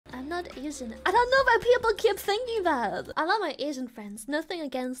I'm not Asian. I don't know why people keep thinking that. I love my Asian friends. Nothing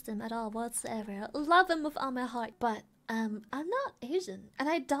against them at all whatsoever. Love them with all my heart. But I'm not Asian, and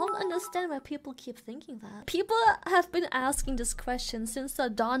I don't understand why people keep thinking that. People have been asking this question since the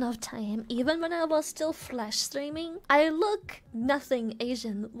dawn of time, even when I was still flash streaming. I look nothing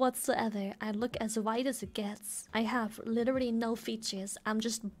Asian whatsoever. I look as white as it gets. I have literally no features. I'm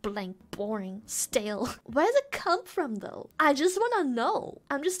just blank, boring, stale. Where does it come from though? I just wanna know.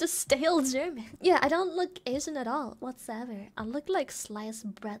 I'm just a stale German. Yeah, I don't look Asian at all whatsoever. I look like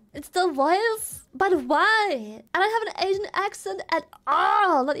sliced bread. It's the voice. But why? I don't have an Asian accent at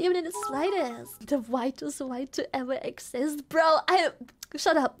all, not even in the slightest. The whitest white to ever exist, bro.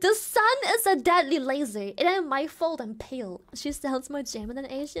 Shut up. The sun is a deadly laser. It ain't my fault I'm pale. She sounds more German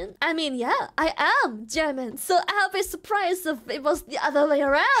than Asian. I mean, yeah, I am German, so I'll be surprised if it was the other way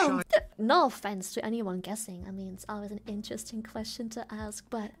around. No offense to anyone guessing. I mean, it's always an interesting question to ask,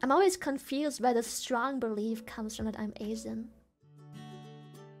 but I'm always confused where the strong belief comes from that I'm Asian.